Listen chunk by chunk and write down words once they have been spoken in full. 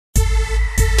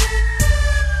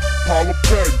Paula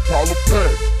Patton, Paula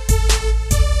Patton.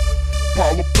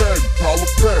 Paula Patton, Paula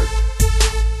Patton.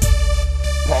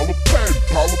 Paula Patton,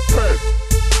 Paula Patton.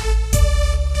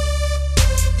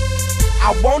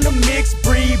 I want a mixed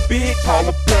breed, bitch.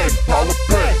 Paula Patton, Paula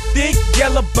Patton. Thick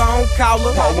yellow bone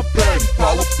collar. Paula Patton,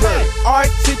 Paula Patton.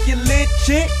 Articulate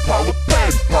chick. Paula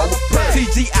Patton, Paula Patton.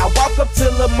 TG, I walk up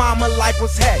to lil' mama like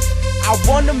what's happening. I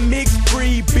want a mixed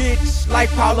breed, bitch,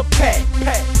 like Paula Patton.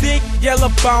 Thick yellow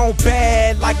bone,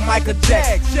 bad like Michael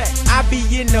Jackson. I be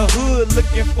in the hood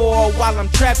looking for her while I'm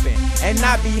trapping, and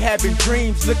I be having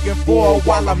dreams looking for her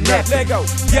while I'm napping. Let go.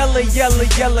 Yellow, yellow,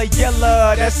 yellow,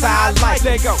 yellow, that's how I like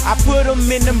it. I put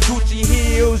them in them Gucci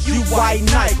heels, you white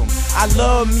knife them. I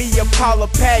love me a Paula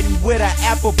Patton with an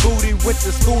apple booty. Went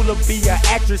to school to be an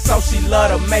actress, so she love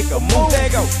to make a move. There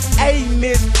go. Hey,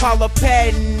 Miss Paula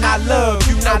Patton, I love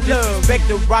you. I disrespect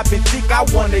the Robin Thicke, I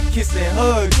wanna kiss and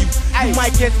hug you. You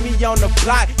might catch me on the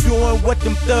block doing what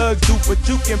them thugs do, but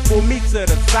you can pull me to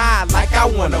the side like I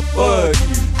wanna fuck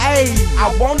you. Hey,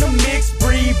 I want a mixed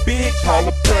breed, bitch.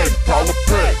 Paula Patton, Paula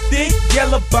Patton. Thick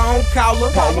yellow bone collar.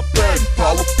 Paula Patton,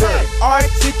 Paula Patton.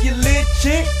 Articulate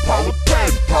chick. Paula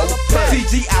Patton, Paula Patton.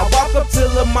 TG, I walk up to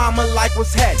lil' mama like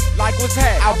what's happening. Like what's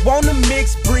happening. I want a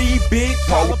mixed breed, bitch.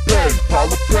 Paula Patton,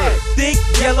 Paula Patton. Thick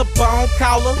yellow bone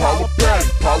collar. Paula Patton,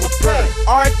 Paula Patton.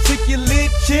 Articulate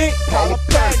chick. Paula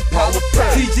Patton, Paula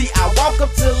Patton. TG, I walk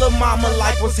up to lil' mama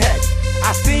like what's happening.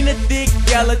 I seen a thick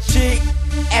yellow chick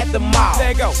at the mall.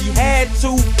 She had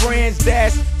two friends,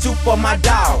 that's two for my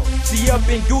dog. She up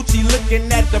in Gucci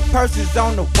looking at the purses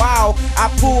on the wall.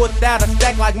 I pulled out a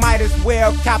stack like might as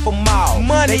well cop 'em all.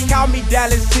 Money, they call me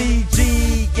Dallas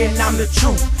CG and I'm the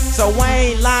truth, so I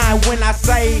ain't lying when I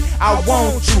say I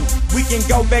want you. We can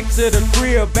go back to the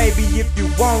crib, baby, if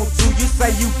you want to. You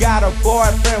say you got a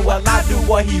boyfriend, well I do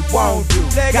what he won't do.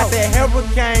 Got that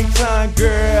hurricane tongue,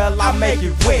 girl, I make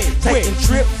it wet. Taking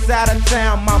trips out of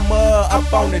town, mama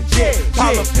up on the jet.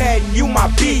 Paula Patton, you my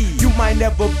B. You might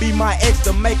never be my ex.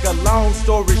 To make a long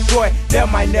story short, there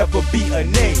might never be a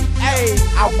name. Hey,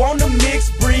 I want a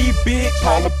mixed breed, bitch.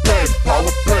 Paula Patton,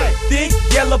 Paula Patton. Thick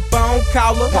yellow bone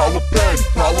collar. Paula Patton,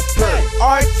 Paula Patton.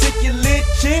 Articulate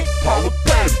chick. Paula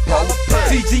Patton, Paula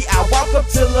Patton. TG, I walk up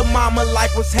to lil' mama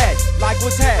like what's happening. Like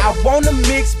what's happening. I want a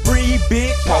mixed breed,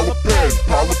 bitch. Paula Patton,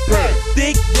 Paula Patton.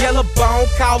 Thick yellow bone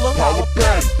collar. Paula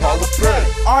Patton, Paula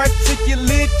Patton.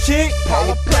 Articulate chick.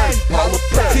 Paula Patton, Paula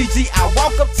Patton. TG, I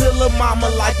walk up to lil' mama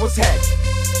like what's happening.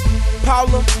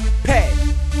 Paula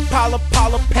Patton. Paula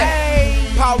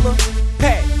Patton. Paula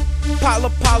Patton. Paula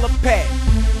Patton.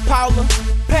 Paula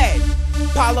Patton.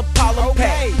 Paula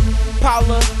Patton.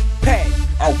 Paula Patton.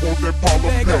 I want that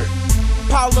Paula Patton.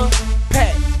 Paula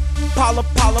Patton. Paula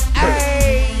Patton.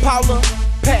 Paula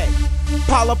Patton.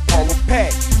 Paula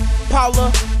Patton.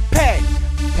 Paula Patton.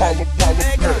 Paula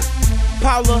Patton.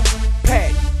 Paula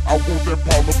Patton. I want that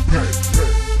Paula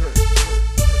Patton.